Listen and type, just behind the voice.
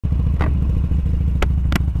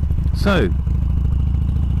So,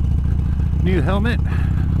 new helmet.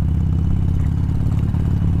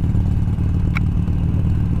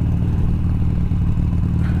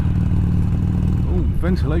 Oh,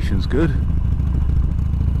 ventilation's good.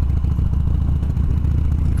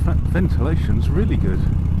 In fact, ventilation's really good.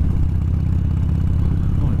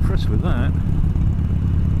 I'm impressed with that.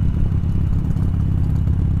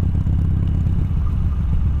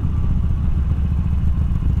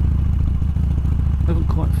 Haven't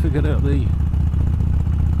quite figured out the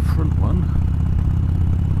front one.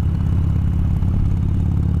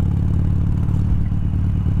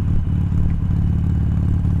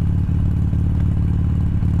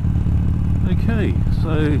 Okay,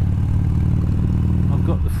 so I've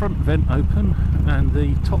got the front vent open and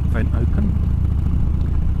the top vent open.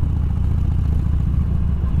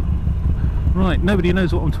 Right, nobody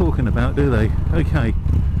knows what I'm talking about, do they? Okay.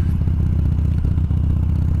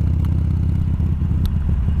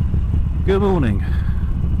 Good morning,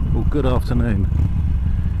 or good afternoon.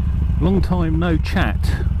 Long time no chat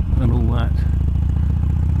and all that.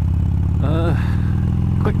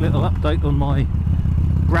 Quick little update on my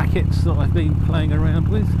brackets that I've been playing around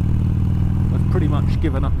with. I've pretty much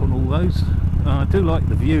given up on all those. I do like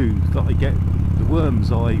the view that I get, the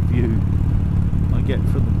worm's eye view I get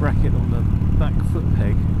from the bracket on the back foot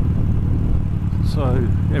peg. So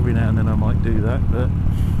every now and then I might do that, but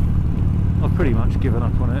I've pretty much given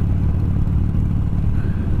up on it.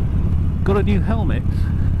 Got a new helmet,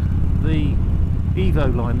 the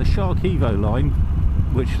Evo line, the Shark Evo line,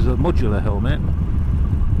 which is a modular helmet.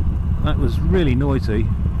 That was really noisy,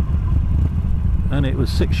 and it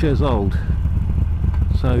was 6 years old,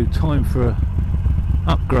 so time for an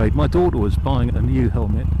upgrade. My daughter was buying a new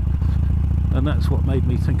helmet, and that's what made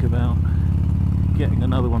me think about getting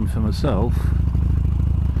another one for myself.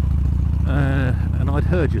 And I'd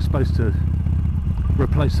heard you're supposed to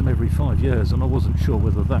replace them every 5 years, and I wasn't sure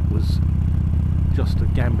whether that was just a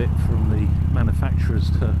gambit from the manufacturers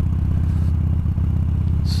to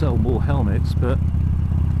sell more helmets, but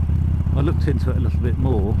I looked into it a little bit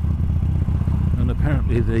more, and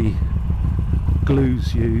apparently the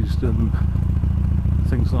glues used and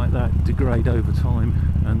things like that degrade over time,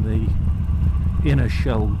 and the inner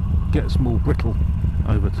shell gets more brittle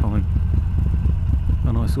over time.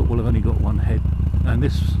 And I thought, well, I've only got one head, and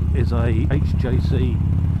this is a HJC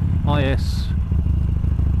IS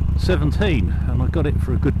 17, and I got it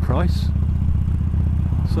for a good price,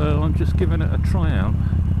 so I'm just giving it a try out,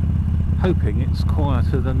 hoping it's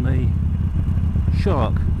quieter than the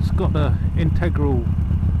Shark. It's got a integral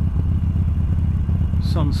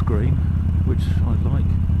sunscreen, which I like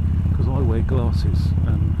because I wear glasses,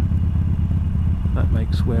 and that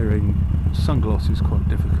makes wearing sunglasses quite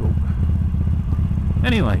difficult.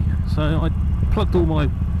 Anyway, so I plugged all my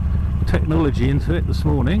technology into it this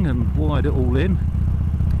morning and wired it all in.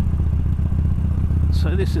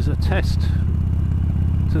 So this is a test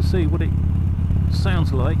to see what it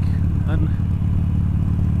sounds like and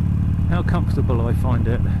how comfortable I find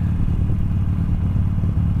it.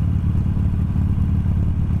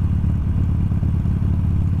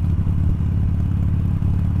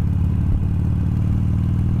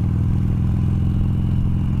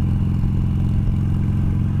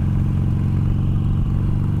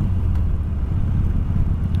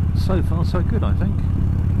 So far so good, I think.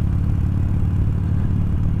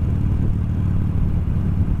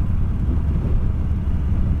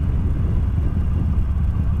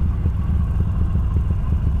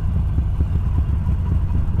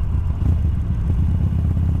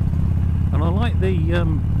 And I like the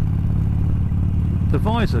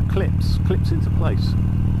visor clips into place,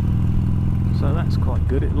 so that's quite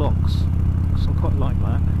good. It locks, so I quite like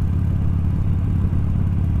that.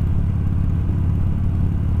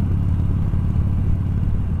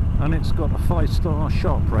 And it's got a 5-star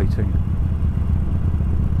sharp rating.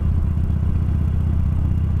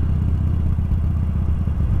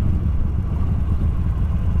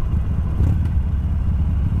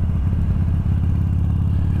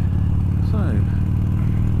 So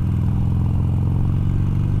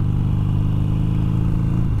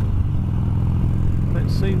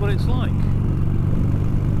let's see what it's like.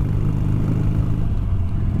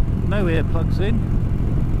 No earplugs in.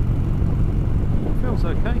 Feels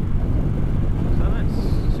okay. So that's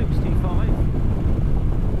 65.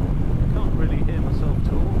 Can't really hear myself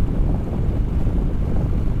talk.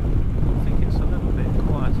 I think it's a little bit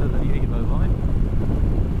quieter than the Evo line.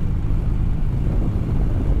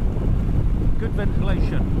 Good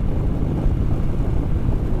ventilation.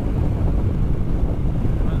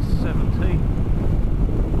 That's 70.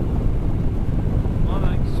 I'm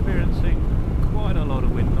experiencing quite a lot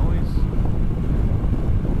of wind noise.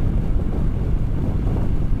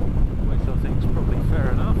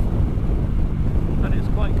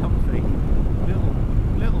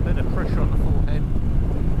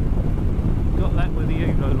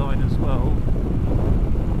 screen as well.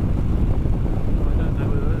 I don't know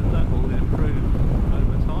whether that will improve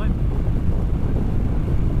over time.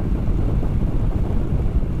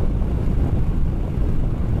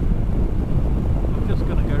 I'm just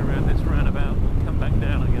going to go around this roundabout and come back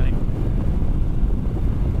down again.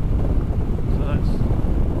 So that's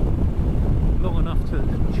long enough to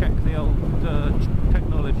check the old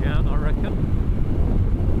technology out, I reckon.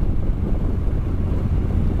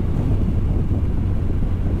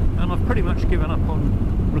 And I've pretty much given up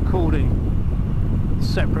on recording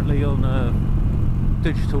separately on a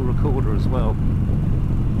digital recorder as well.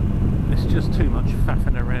 It's just too much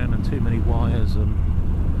faffing around and too many wires, and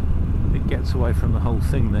it gets away from the whole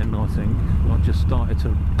thing then. I think I just started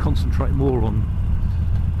to concentrate more on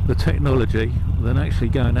the technology than actually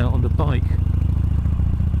going out on the bike,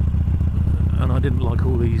 and I didn't like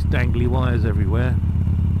all these dangly wires everywhere,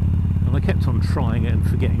 and I kept on trying it and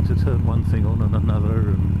forgetting to turn one thing on and another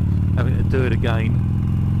and having to do it again.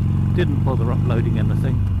 Didn't bother uploading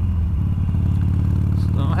anything.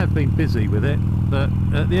 So I have been busy with it, but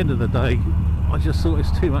at the end of the day I just thought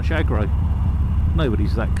it's too much aggro.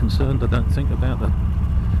 Nobody's that concerned, I don't think, about the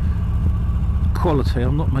quality.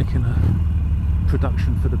 I'm not making a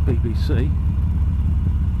production for the BBC,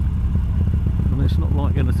 and it's not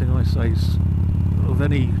like anything I say is of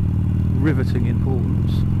any riveting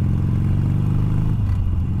importance.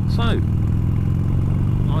 So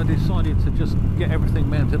I decided to just get everything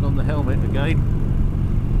mounted on the helmet again,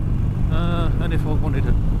 and if I wanted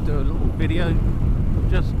to do a little video,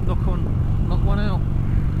 just knock one out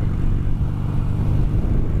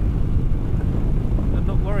and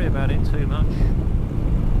not worry about it too much.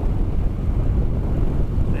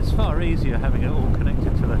 It's far easier having it all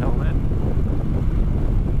connected to the helmet.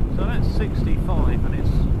 So that's 65, and it's,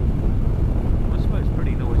 I suppose,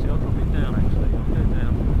 pretty noisy. I'll drop it down actually, I'll go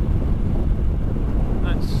down.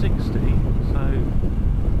 That's 60, so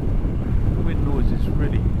the wind noise is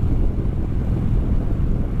really,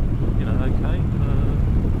 you know, okay.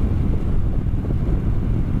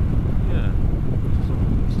 Yeah,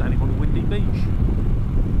 just standing on a windy beach.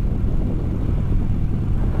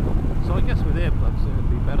 So I guess with earplugs it would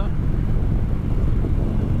be better.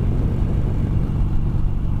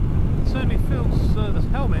 It certainly feels, this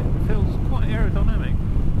helmet feels quite aerodynamic.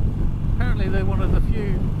 Apparently they're one of the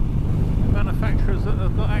few manufacturers that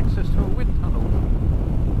have got access to a wind tunnel.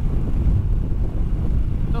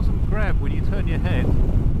 It doesn't grab when you turn your head.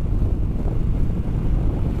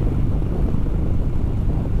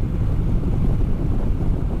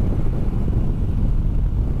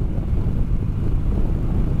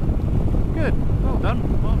 Good, well done.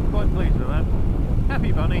 I'm quite pleased with that.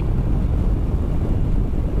 Happy bunny.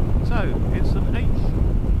 So it's an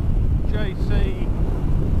HJC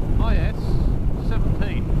IS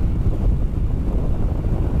 17.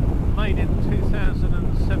 Made in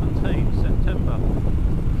 2017 September,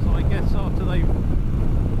 so I guess after a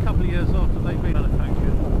couple of years after they've been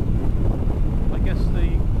manufactured, I guess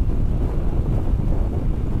the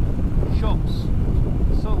shops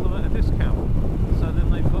sold them at a discount, so then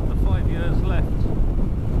they've got the 5 years left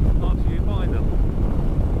after you buy them.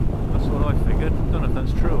 That's what I figured. Don't know if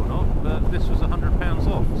that's true or not, but this was £100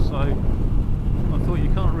 off, so I thought you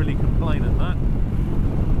can't really complain at that.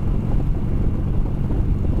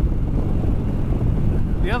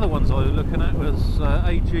 The other ones I was looking at was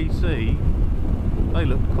AGC. They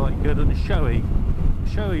looked quite good, and Shoei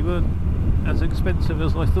weren't as expensive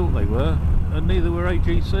as I thought they were, and neither were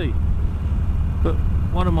AGC. But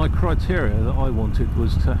one of my criteria that I wanted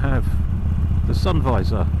was to have the sun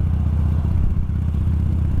visor,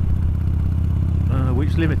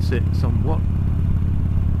 which limits it somewhat.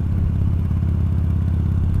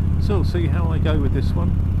 So we'll see how I go with this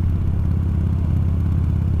one.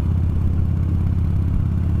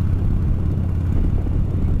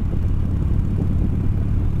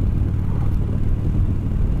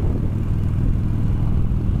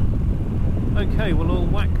 Okay, well I'll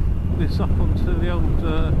whack this up onto the old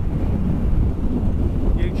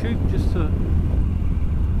YouTube just to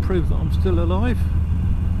prove that I'm still alive.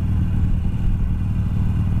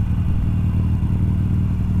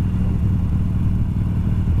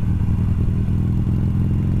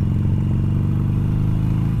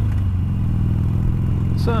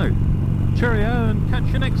 So, cheerio and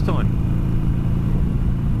catch you next time.